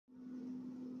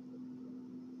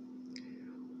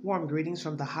Warm greetings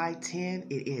from the High 10.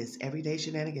 It is Everyday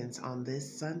Shenanigans on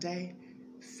this Sunday,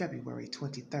 February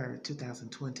 23rd,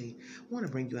 2020. I want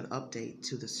to bring you an update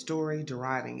to the story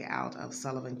deriving out of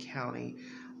Sullivan County,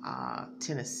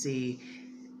 Tennessee.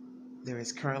 There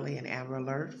is currently an Amber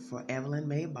Alert for Evelyn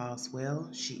Mae Boswell.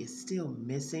 She is still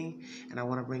missing, and I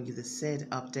want to bring you the said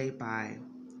update by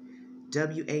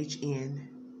WHNT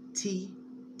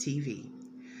TV.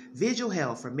 Vigil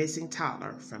held for missing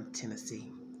toddler from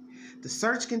Tennessee. The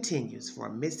search continues for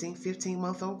a missing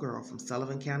 15-month-old girl from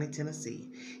Sullivan County, Tennessee.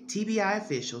 TBI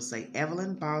officials say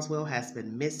Evelyn Boswell has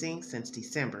been missing since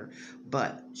December,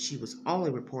 but she was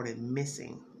only reported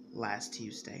missing last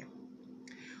Tuesday.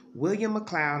 William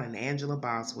McLeod and Angela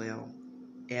Boswell,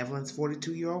 Evelyn's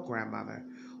 42-year-old grandmother,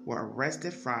 were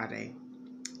arrested Friday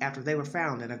after they were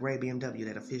found in a gray BMW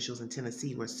that officials in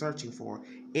Tennessee were searching for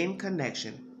in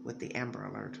connection with the Amber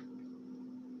Alert.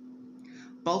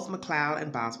 Both McLeod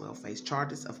and Boswell face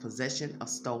charges of possession of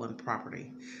stolen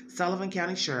property. Sullivan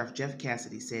County Sheriff Jeff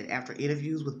Cassidy said after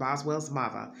interviews with Boswell's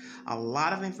mother, a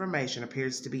lot of information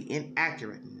appears to be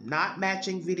inaccurate, not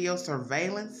matching video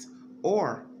surveillance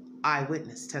or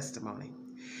eyewitness testimony.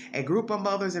 A group of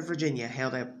mothers in Virginia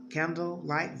held a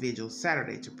candlelight vigil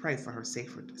Saturday to pray for her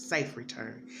safe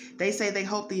return. They say they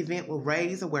hope the event will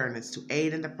raise awareness to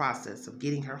aid in the process of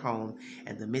getting her home,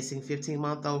 and the missing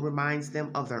 15-month-old reminds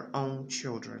them of their own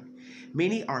children.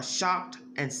 Many are shocked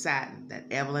and saddened that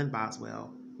Evelyn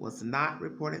Boswell was not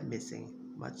reported missing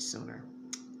much sooner.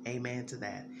 Amen to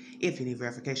that. If you need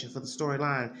verification for the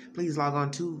storyline, please log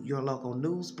on to your local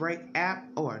Newsbreak app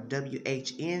or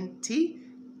WHNT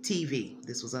TV.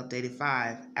 This was updated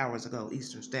 5 hours ago,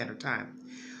 Eastern Standard Time.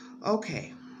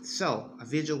 Okay, so a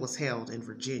vigil was held in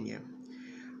Virginia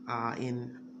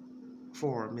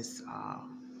for Miss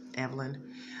Evelyn.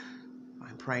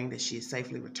 I'm praying that she is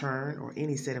safely returned, or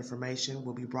any said information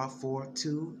will be brought forth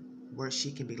to where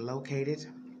she can be located.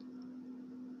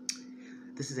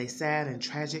 This is a sad and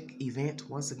tragic event,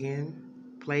 once again,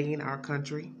 plaguing our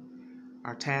country,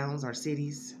 our towns, our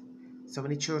cities. So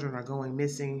many children are going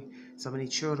missing. So many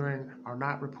children are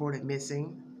not reported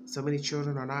missing. So many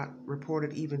children are not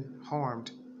reported even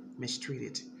harmed,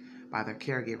 mistreated by their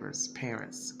caregivers,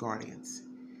 parents, guardians.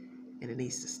 And it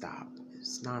needs to stop.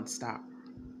 It's nonstop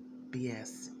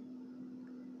BS.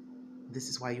 This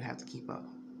is why you have to keep an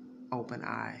open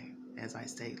eye. As I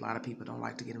state, a lot of people don't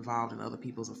like to get involved in other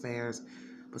people's affairs,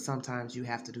 but sometimes you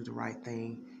have to do the right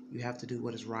thing. You have to do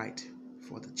what is right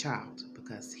for the child,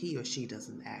 because he or she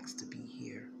doesn't ask to be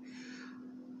here.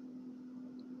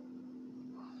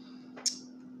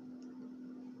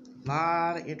 A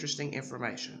lot of interesting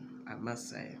information, I must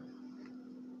say.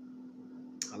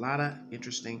 A lot of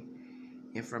interesting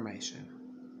information.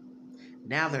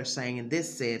 Now they're saying in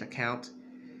this said account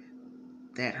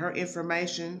that her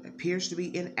information appears to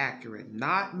be inaccurate,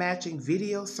 not matching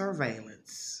video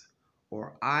surveillance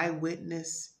or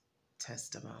eyewitness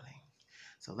testimony.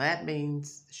 So that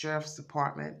means the Sheriff's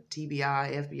Department,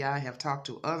 TBI, FBI have talked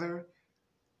to other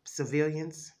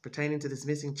civilians pertaining to this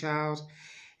missing child,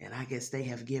 and I guess they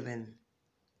have given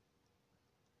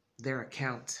their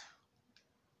account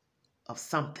of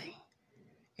something,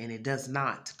 and it does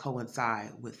not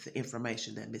coincide with the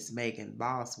information that Miss Megan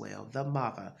Boswell, the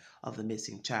mother of the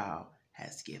missing child,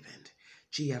 has given.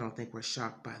 Gee, I don't think we're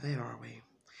shocked by that, are we?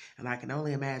 And I can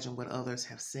only imagine what others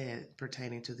have said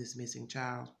pertaining to this missing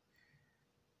child.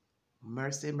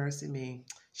 Mercy, mercy me.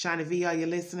 Shiny V, are you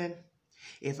listening?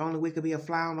 If only we could be a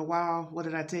fly on the wall. What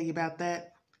did I tell you about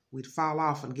that? We'd fall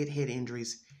off and get head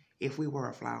injuries if we were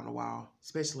a fly on the wall,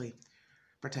 especially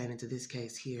pertaining to this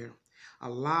case here. A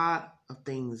lot of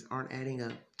things aren't adding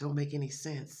up. Don't make any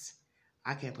sense.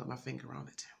 I can't put my finger on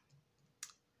it.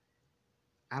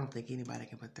 I don't think anybody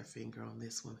can put their finger on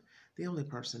this one. The only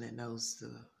person that knows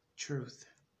the truth,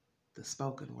 the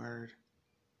spoken word,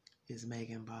 is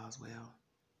Megan Boswell.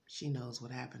 She knows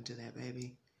what happened to that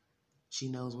baby. She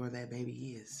knows where that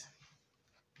baby is.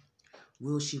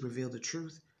 Will she reveal the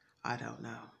truth? I don't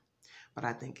know. But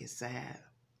I think it's sad.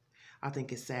 I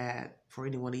think it's sad for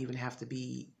anyone to even have to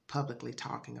be publicly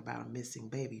talking about a missing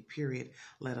baby, period,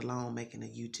 let alone making a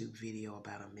YouTube video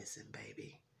about a missing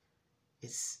baby.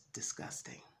 It's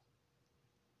disgusting.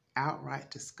 Outright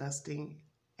disgusting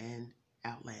and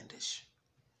outlandish.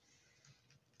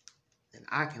 And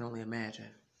I can only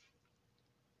imagine.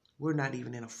 We're not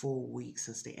even in a full week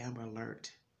since the Amber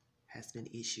Alert has been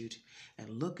issued.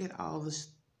 And look at all the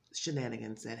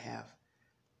shenanigans that have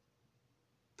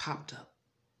popped up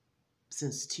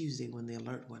since Tuesday when the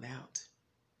alert went out.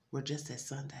 We're just at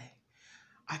Sunday.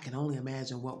 I can only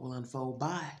imagine what will unfold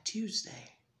by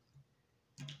Tuesday.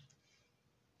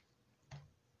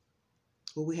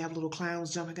 Will we have little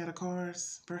clowns jumping out of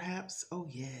cars, perhaps? Oh,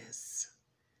 yes.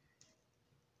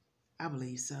 I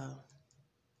believe so.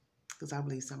 Because I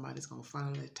believe somebody's going to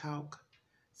finally talk.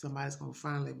 Somebody's going to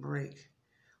finally break.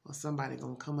 Or somebody's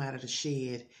going to come out of the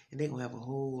shed and they're going to have a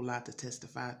whole lot to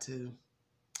testify to.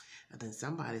 And then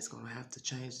somebody's going to have to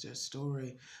change their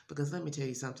story. Because let me tell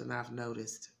you something I've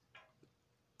noticed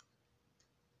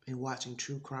in watching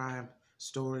true crime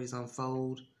stories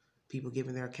unfold, people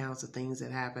giving their accounts of things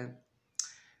that happen.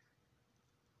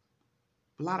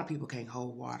 A lot of people can't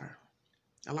hold water.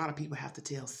 A lot of people have to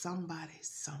tell somebody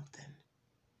something.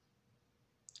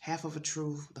 Half of a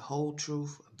truth, the whole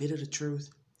truth, a bit of the truth.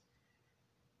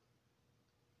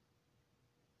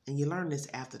 And you learn this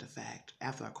after the fact,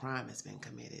 after a crime has been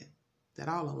committed, that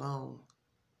all along,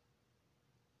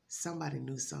 somebody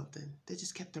knew something. They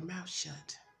just kept their mouth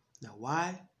shut. Now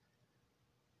why?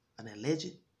 An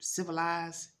alleged,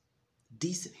 civilized,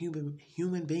 decent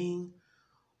human being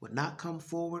would not come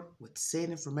forward with said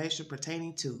information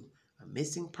pertaining to a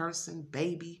missing person,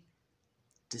 baby,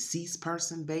 deceased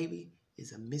person, baby,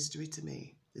 is a mystery to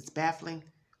me. It's baffling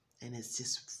and it's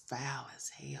just foul as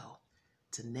hell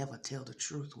to never tell the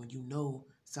truth when you know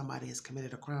somebody has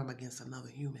committed a crime against another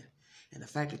human. And the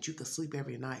fact that you can sleep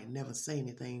every night and never say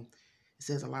anything, it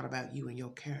says a lot about you and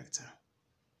your character.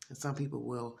 And some people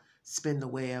will spin the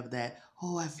web that,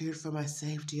 oh, I feared for my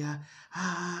safety.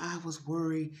 I was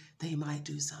worried they might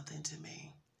do something to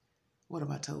me. What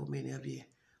have I told many of you?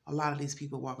 A lot of these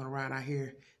people walking around out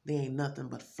here, they ain't nothing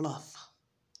but fluff,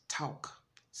 talk,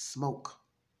 smoke.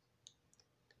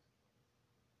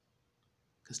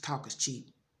 Because talk is cheap.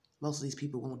 Most of these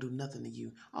people won't do nothing to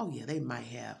you. Oh, yeah, they might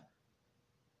have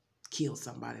killed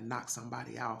somebody, knocked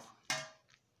somebody off.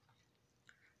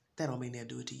 That don't mean they'll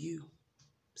do it to you.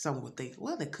 Someone would think,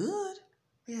 well, they could.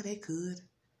 Yeah, they could.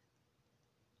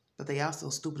 But they also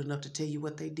stupid enough to tell you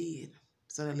what they did.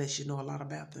 So that lets you know a lot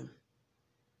about them.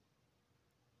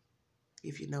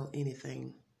 If you know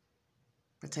anything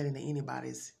pertaining to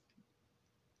anybody's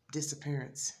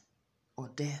disappearance or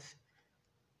death,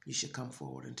 you should come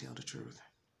forward and tell the truth.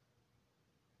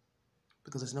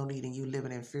 Because there's no need in you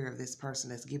living in fear of this person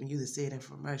that's giving you the said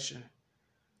information.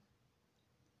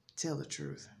 Tell the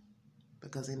truth.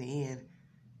 Because in the end,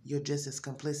 you're just as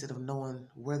complicit of knowing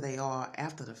where they are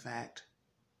after the fact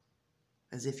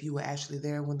as if you were actually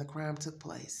there when the crime took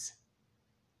place.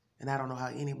 And I don't know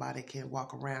how anybody can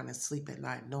walk around and sleep at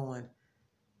night knowing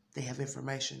they have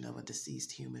information of a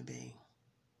deceased human being.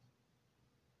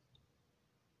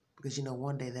 Because you know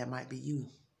one day that might be you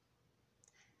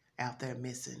out there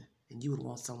missing, and you would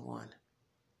want someone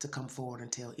to come forward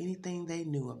and tell anything they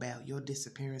knew about your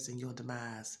disappearance and your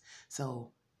demise.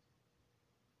 So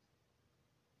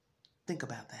think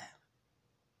about that.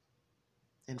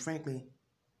 And frankly,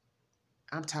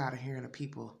 I'm tired of hearing of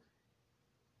people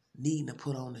needing to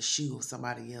put on the shoe of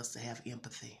somebody else to have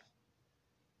empathy.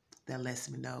 That lets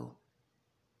me know,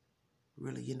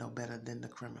 really, you know better than the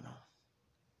criminal.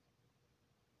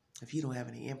 If you don't have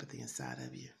any empathy inside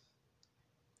of you,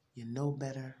 you know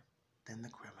better than the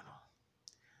criminal.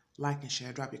 Like and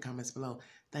share, drop your comments below.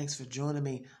 Thanks for joining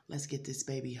me. Let's get this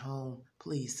baby home.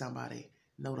 Please, somebody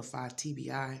notify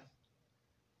TBI,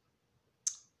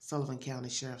 Sullivan County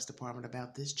Sheriff's Department,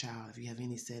 about this child if you have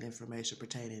any said information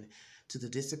pertaining to the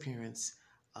disappearance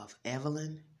of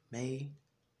Evelyn May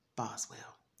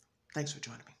Boswell. Thanks for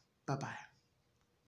joining me. Bye-bye.